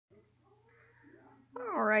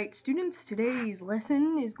Alright, students, today's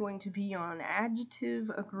lesson is going to be on adjective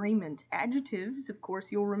agreement. Adjectives, of course,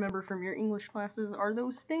 you'll remember from your English classes, are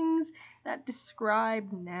those things that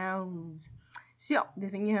describe nouns. So, the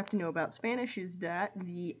thing you have to know about Spanish is that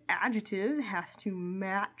the adjective has to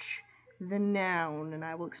match the noun, and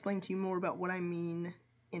I will explain to you more about what I mean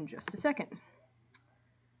in just a second.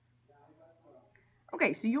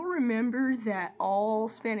 Okay, so you'll remember that all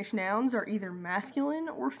Spanish nouns are either masculine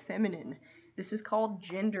or feminine. This is called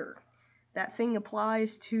gender. That thing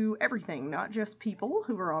applies to everything, not just people,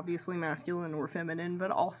 who are obviously masculine or feminine,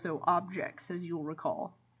 but also objects, as you'll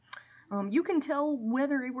recall. You can tell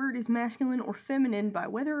whether a word is masculine or feminine by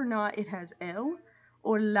whether or not it has el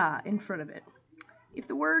or la in front of it. If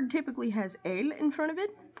the word typically has el in front of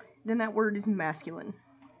it, then that word is masculine.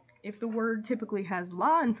 If the word typically has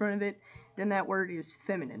la in front of it, then that word is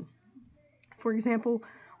feminine. For example,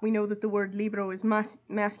 we know that the word libro is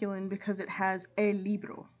masculine because it has el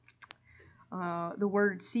libro. The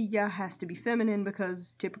word silla has to be feminine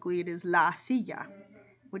because typically it is la silla,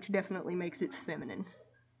 which definitely makes it feminine.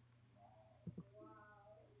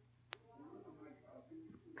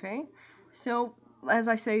 Okay, so as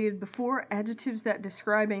I stated before, adjectives that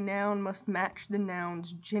describe a noun must match the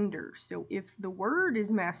noun's gender. So if the word is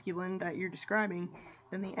masculine that you're describing,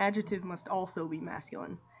 then the adjective must also be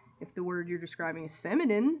masculine. If the word you're describing is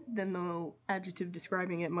feminine, then the adjective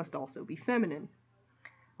describing it must also be feminine.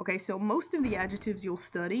 Okay, so most of the adjectives you'll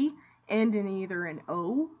study end in either an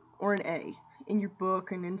O or an A. In your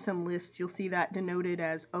book and in some lists, you'll see that denoted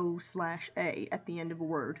as O/A at the end of a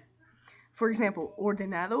word. For example,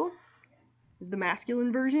 ordenado is the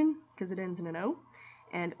masculine version because it ends in an O,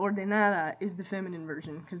 and ordenada is the feminine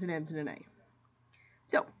version because it ends in an A.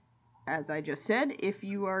 So, as I just said, if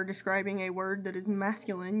you are describing a word that is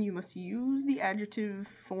masculine, you must use the adjective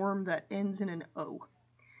form that ends in an O.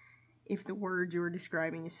 If the word you're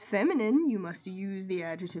describing is feminine, you must use the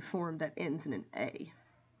adjective form that ends in an A.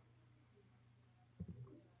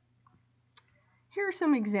 Here are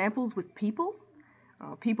some examples with people.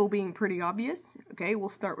 People being pretty obvious. Okay, we'll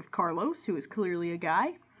start with Carlos, who is clearly a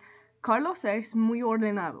guy. Carlos es muy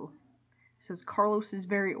ordenado. It says Carlos is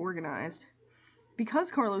very organized. Because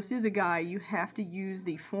Carlos is a guy, you have to use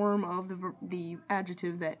the form of the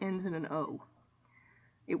adjective that ends in an O.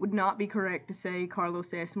 It would not be correct to say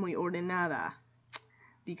Carlos es muy ordenada,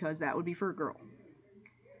 because that would be for a girl.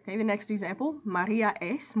 Okay, the next example, María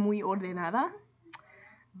es muy ordenada.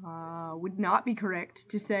 Would not be correct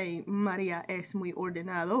to say María es muy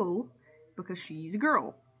ordenado because she's a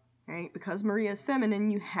girl. Right? Because Maria is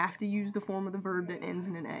feminine, you have to use the form of the verb that ends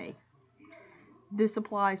in an A. This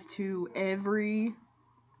applies to every...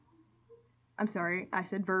 I'm sorry, I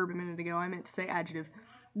said verb a minute ago, I meant to say adjective.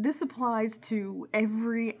 This applies to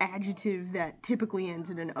every adjective that typically ends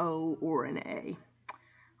in an O or an A.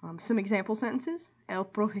 Some example sentences. El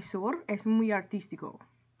profesor es muy artístico.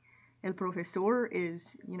 El profesor is,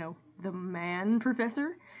 the man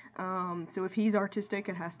professor. So if he's artistic,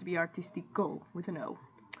 it has to be artístico with an O.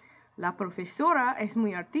 La profesora es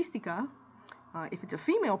muy artística. If it's a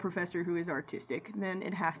female professor who is artistic, then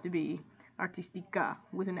it has to be artística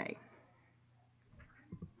with an A.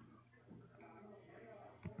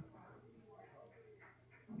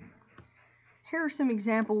 Here are some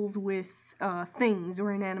examples with things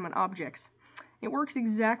or inanimate objects. It works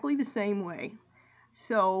exactly the same way.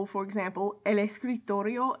 So, for example, el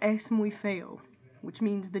escritorio es muy feo, which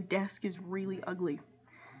means the desk is really ugly.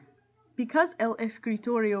 Because el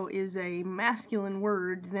escritorio is a masculine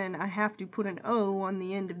word, then I have to put an O on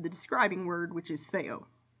the end of the describing word, which is feo.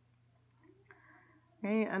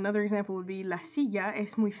 Okay, another example would be la silla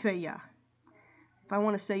es muy fea. If I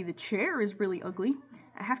want to say the chair is really ugly,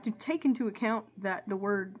 I have to take into account that the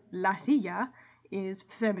word la silla is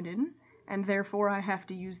feminine, and therefore I have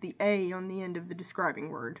to use the A on the end of the describing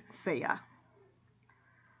word, fea.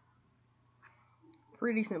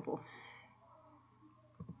 Pretty simple.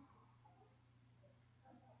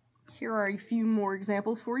 Here are a few more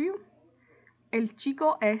examples for you. El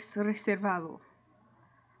chico es reservado.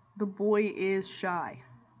 The boy is shy.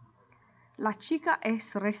 La chica es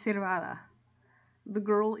reservada. The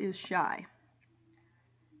girl is shy.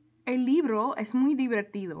 El libro es muy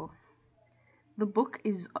divertido. The book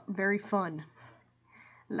is very fun.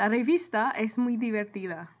 La revista es muy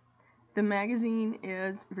divertida. The magazine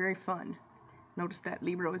is very fun. Notice that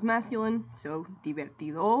libro is masculine, so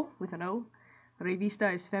divertido with an O.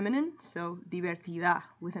 Revista is feminine, so divertida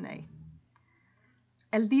with an A.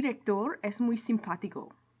 El director es muy simpático.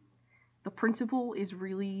 The principal is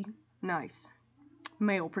really nice.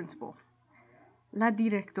 Male principal. La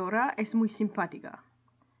directora es muy simpática.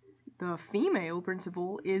 The female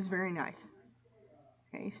principal is very nice.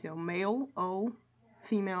 Okay, so male O,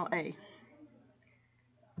 female A.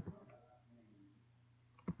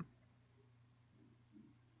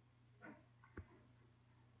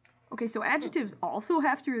 Okay, so adjectives also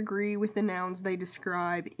have to agree with the nouns they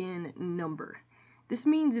describe in number. This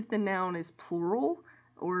means if the noun is plural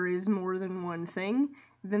or is more than one thing,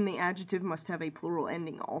 then the adjective must have a plural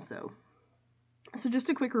ending also. So just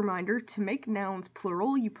a quick reminder, to make nouns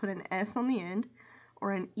plural, you put an S on the end,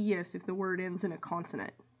 or an ES if the word ends in a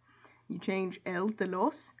consonant. You change el to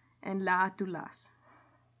los and la to las.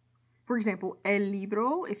 For example, el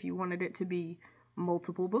libro, if you wanted it to be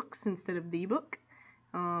multiple books instead of the book,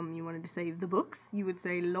 you wanted to say the books, you would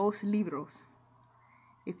say los libros.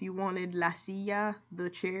 If you wanted la silla, the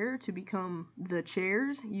chair, to become the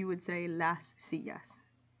chairs, you would say las sillas.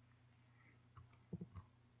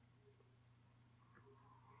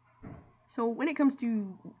 So when it comes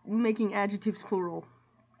to making adjectives plural,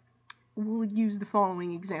 we'll use the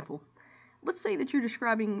following example. Let's say that you're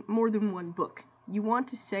describing more than one book. You want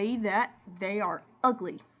to say that they are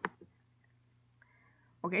ugly.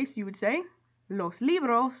 Okay, so you would say, los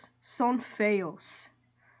libros son feos.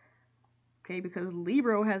 Okay, because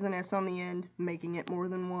libro has an S on the end, making it more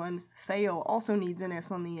than one. Feo also needs an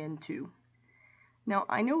S on the end too. Now,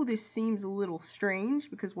 I know this seems a little strange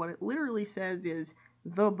because what it literally says is,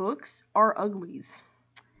 the books are uglies.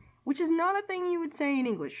 Which is not a thing you would say in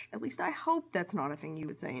English. At least I hope that's not a thing you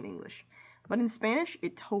would say in English. But in Spanish,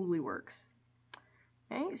 it totally works.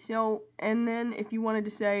 Okay, so, and then if you wanted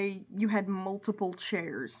to say you had multiple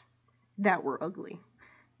chairs that were ugly,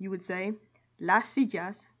 you would say, las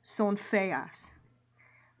sillas son feas.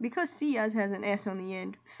 Because sillas has an S on the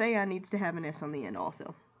end, fea needs to have an S on the end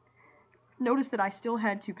also. Notice that I still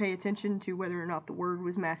had to pay attention to whether or not the word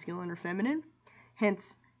was masculine or feminine,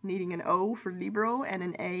 hence needing an O for libro and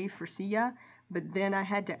an A for silla, but then I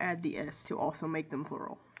had to add the S to also make them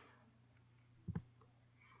plural.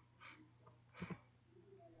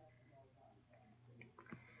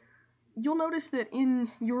 You'll notice that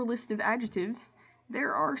in your list of adjectives,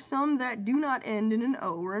 there are some that do not end in an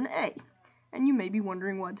O or an A, and you may be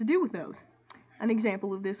wondering what to do with those. An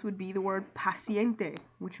example of this would be the word paciente,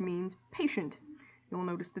 which means patient. You'll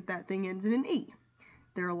notice that that thing ends in an E.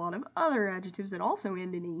 There are a lot of other adjectives that also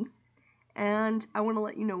end in E, and I want to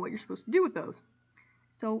let you know what you're supposed to do with those.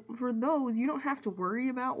 So for those, you don't have to worry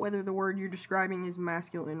about whether the word you're describing is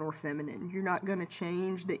masculine or feminine. You're not going to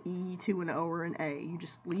change the E to an O or an A. You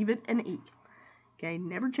just leave it an E. Okay,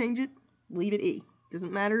 never change it, leave it E.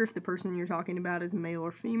 Doesn't matter if the person you're talking about is male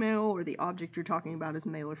or female, or the object you're talking about is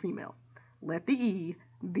male or female. Let the E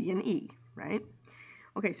be an E, right?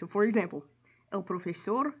 Okay, so for example, el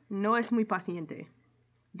profesor no es muy paciente.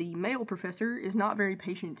 The male professor is not very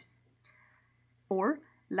patient. Or,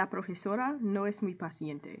 la profesora no es muy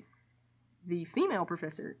paciente. The female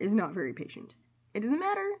professor is not very patient. It doesn't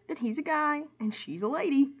matter that he's a guy and she's a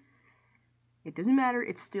lady. It doesn't matter,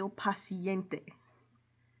 it's still paciente,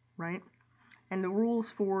 right? And the rules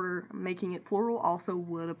for making it plural also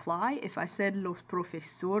would apply. If I said los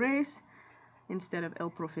profesores instead of el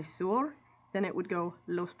profesor, then it would go,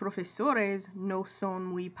 los profesores no son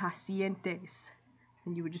muy pacientes.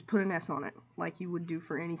 And you would just put an S on it, like you would do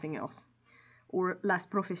for anything else. Or las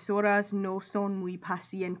profesoras no son muy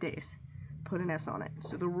pacientes. Put an S on it.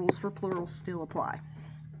 So the rules for plural still apply.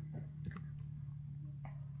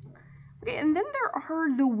 Okay, and then there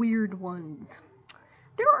are the weird ones.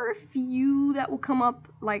 There are a few that will come up,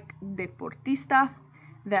 like deportista,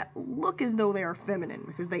 that look as though they are feminine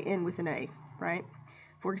because they end with an A, right?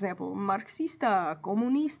 For example, marxista,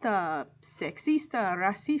 comunista, sexista,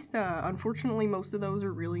 racista. Unfortunately, most of those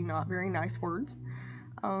are really not very nice words.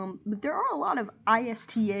 But there are a lot of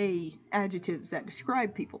ISTA adjectives that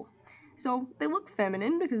describe people. So they look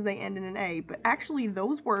feminine because they end in an A, but actually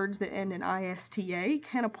those words that end in ISTA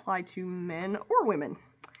can apply to men or women.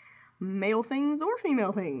 Male things or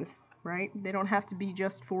female things, right? They don't have to be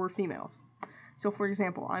just for females. So for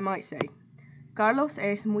example, I might say, Carlos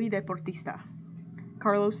es muy deportista.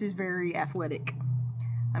 Carlos is very athletic.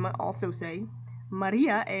 I might also say,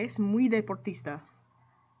 Maria es muy deportista.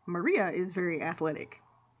 Maria is very athletic.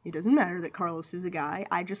 It doesn't matter that Carlos is a guy,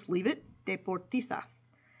 I just leave it deportista.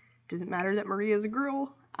 Doesn't matter that Maria is a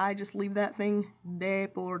girl, I just leave that thing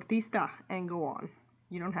deportista and go on.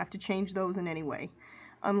 You don't have to change those in any way,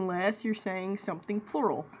 unless you're saying something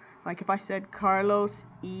plural. Like if I said Carlos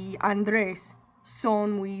y Andrés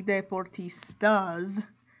son muy deportistas,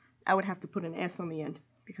 I would have to put an S on the end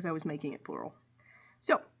because I was making it plural.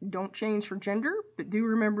 So, don't change for gender, but do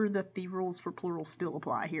remember that the rules for plural still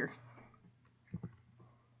apply here.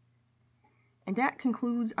 And that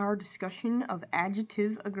concludes our discussion of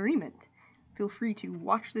adjective agreement. Feel free to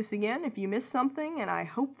watch this again if you missed something, and I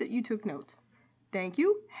hope that you took notes. Thank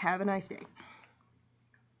you. Have a nice day.